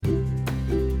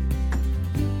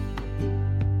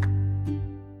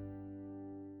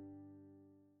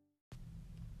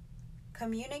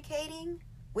communicating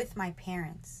with my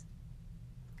parents.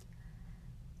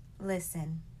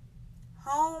 Listen,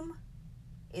 home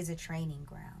is a training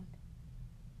ground.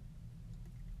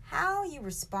 How you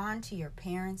respond to your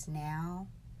parents now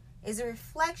is a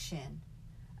reflection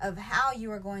of how you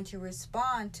are going to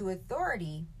respond to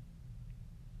authority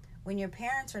when your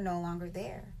parents are no longer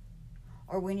there,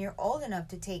 or when you're old enough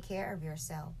to take care of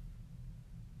yourself.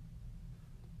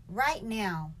 Right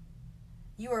now,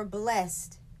 you are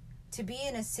blessed to be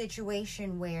in a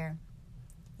situation where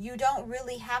you don't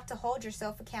really have to hold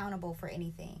yourself accountable for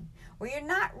anything, where you're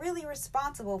not really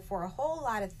responsible for a whole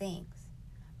lot of things,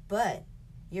 but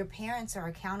your parents are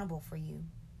accountable for you.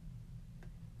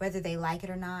 Whether they like it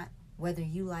or not, whether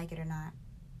you like it or not,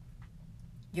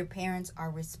 your parents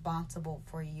are responsible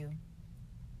for you.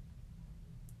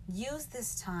 Use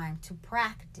this time to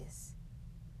practice.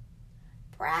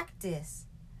 Practice.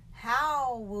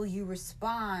 How will you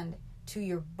respond to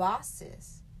your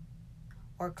bosses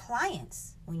or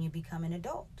clients when you become an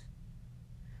adult?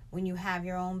 When you have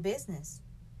your own business,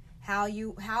 how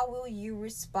will you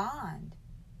respond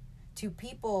to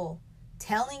people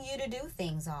telling you to do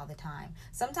things all the time?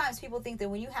 Sometimes people think that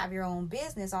when you have your own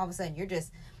business, all of a sudden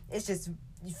it's just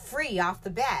free off the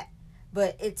bat,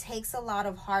 but it takes a lot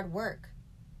of hard work,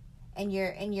 and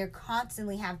you're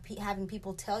constantly having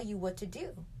people tell you what to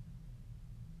do.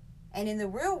 And in the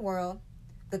real world,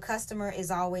 the customer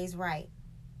is always right.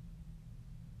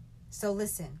 So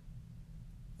listen,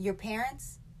 your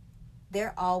parents,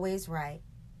 they're always right,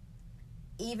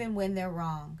 even when they're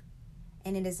wrong.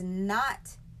 And it is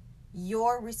not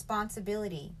your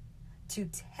responsibility to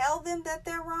tell them that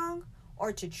they're wrong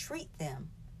or to treat them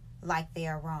like they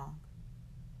are wrong.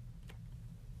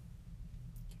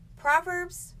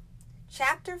 Proverbs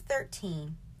chapter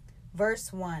 13,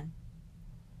 verse 1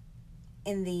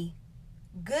 in the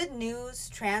Good News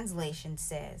translation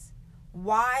says,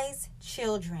 "Wise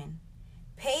children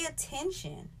pay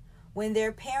attention when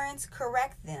their parents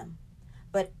correct them,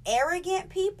 but arrogant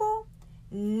people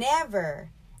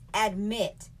never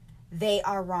admit they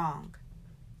are wrong."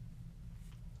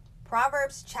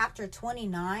 Proverbs chapter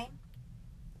 29,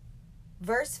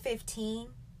 verse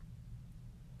 15,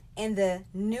 in the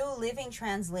New Living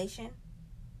Translation,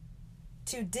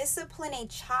 "To discipline a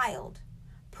child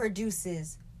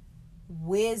produces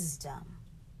wisdom,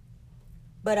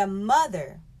 but a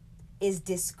mother is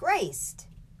disgraced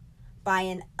by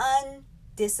an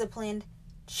undisciplined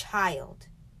child."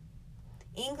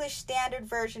 English Standard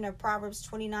Version of Proverbs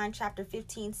 29, chapter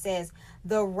 15 says,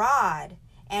 "The rod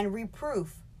and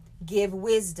reproof give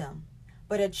wisdom,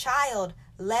 but a child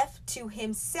left to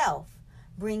himself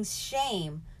brings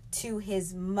shame to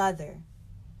his mother."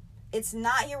 It's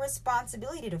not your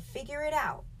responsibility to figure it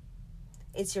out.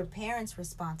 It's your parents'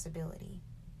 responsibility.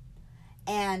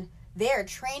 And they're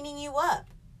training you up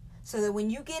so that when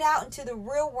you get out into the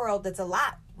real world that's a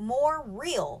lot more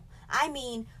real. I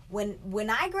mean, when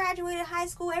I graduated high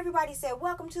school, everybody said,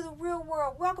 "Welcome to the real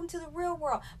world, welcome to the real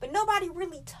world." But nobody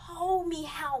really told me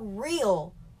how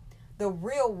real the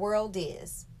real world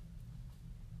is.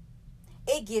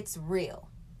 It gets real.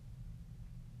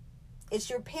 It's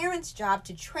your parents' job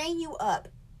to train you up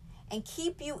and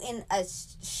keep you in a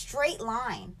straight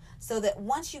line so that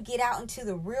once you get out into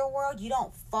the real world, you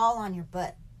don't fall on your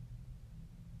butt.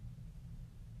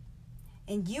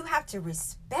 And you have to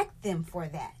respect them for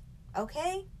that,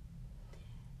 okay?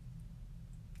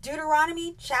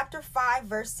 Deuteronomy chapter 5,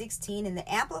 verse 16 in the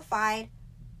Amplified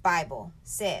Bible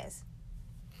says,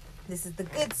 this is the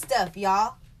good stuff,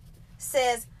 y'all,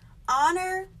 says,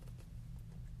 "Honor,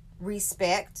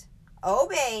 respect,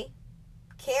 obey,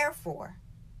 care for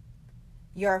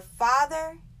your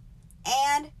father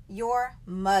and your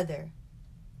mother,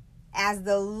 as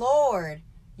the Lord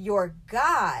your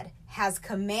God has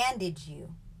commanded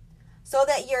you, so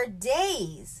that your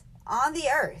days on the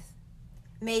earth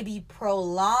may be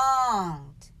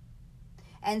prolonged,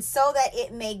 and so that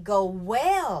it may go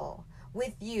well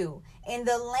with you in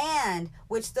the land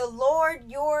which the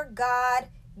Lord your God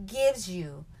gives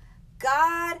you."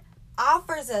 God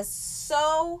offers us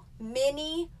so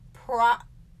many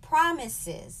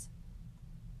promises.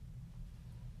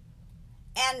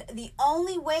 And the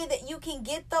only way that you can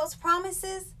get those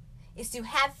promises is to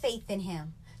have faith in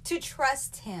him, to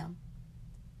trust him,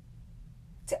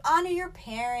 to honor your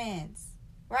parents,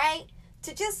 right?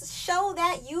 To just show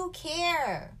that you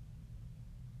care.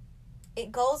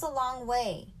 It goes a long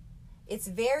way. It's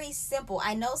very simple.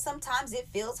 I know sometimes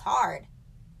it feels hard.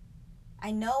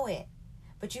 I know it.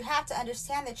 But you have to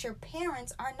understand that your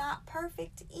parents are not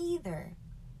perfect either.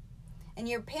 And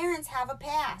your parents have a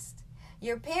past.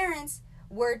 Your parents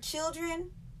were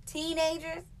children,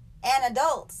 teenagers, and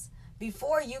adults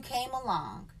before you came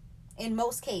along, in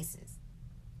most cases.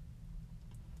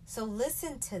 So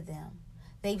listen to them.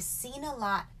 They've seen a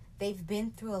lot. They've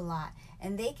been through a lot.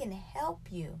 And they can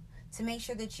help you to make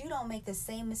sure that you don't make the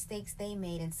same mistakes they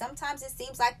made. And sometimes it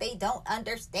seems like they don't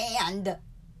understand.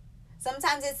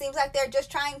 Sometimes it seems like they're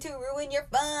just trying to ruin your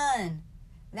fun.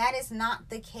 That is not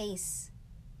the case.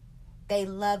 They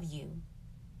love you.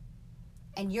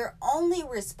 And your only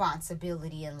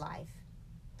responsibility in life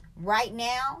right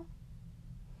now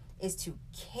is to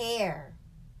care.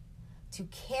 To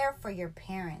care for your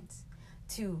parents.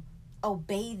 To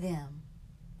obey them.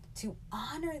 To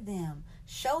honor them.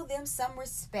 Show them some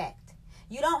respect.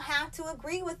 You don't have to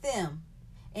agree with them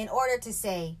in order to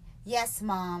say, yes,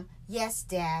 Mom. Yes,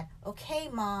 Dad. Okay,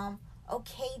 Mom.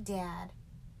 Okay, Dad.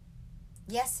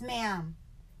 Yes, ma'am.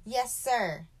 Yes,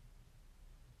 sir.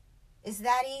 It's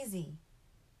that easy.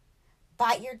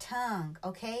 Bite your tongue,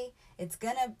 okay? It's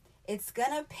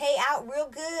gonna pay out real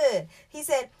good. He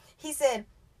said,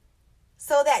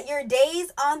 so that your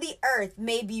days on the earth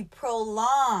may be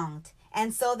prolonged,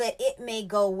 and so that it may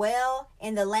go well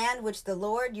in the land which the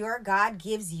Lord your God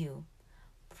gives you.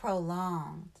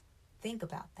 Prolonged. Think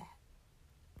about that.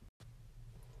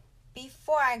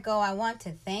 Before I go, I want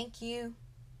to thank you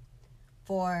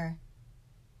for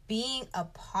being a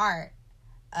part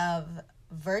of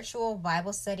Virtual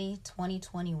Bible Study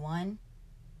 2021.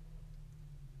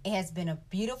 It has been a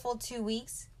beautiful 2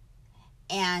 weeks,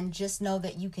 and just know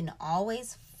that you can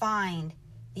always find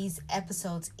these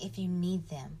episodes if you need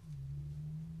them.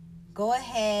 Go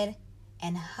ahead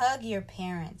and hug your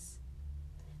parents.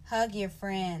 Hug your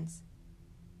friends.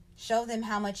 Show them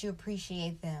how much you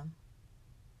appreciate them.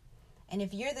 And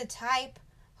if you're the type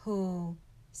who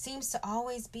seems to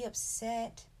always be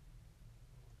upset,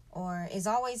 or is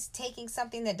always taking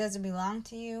something that doesn't belong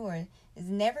to you, or is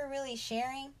never really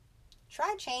sharing,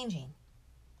 try changing.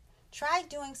 Try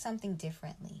doing something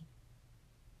differently.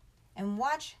 And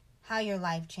watch how your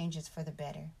life changes for the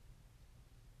better.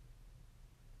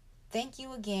 Thank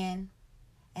you again,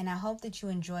 and I hope that you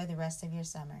enjoy the rest of your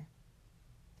summer.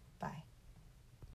 Bye.